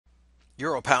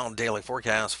Euro Pound daily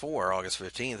forecast for August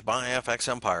 15th by FX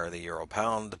Empire. The Euro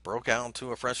Pound broke out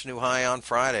to a fresh new high on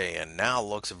Friday and now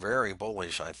looks very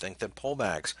bullish. I think that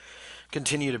pullbacks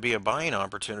continue to be a buying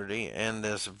opportunity in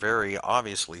this very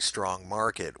obviously strong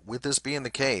market. With this being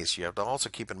the case, you have to also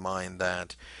keep in mind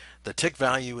that the tick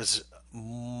value is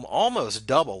almost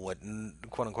double what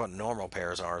quote unquote normal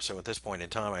pairs are. So at this point in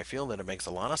time, I feel that it makes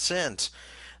a lot of sense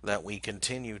that we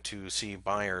continue to see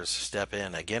buyers step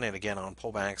in again and again on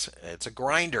pullbacks. It's a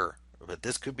grinder, but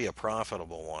this could be a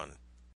profitable one.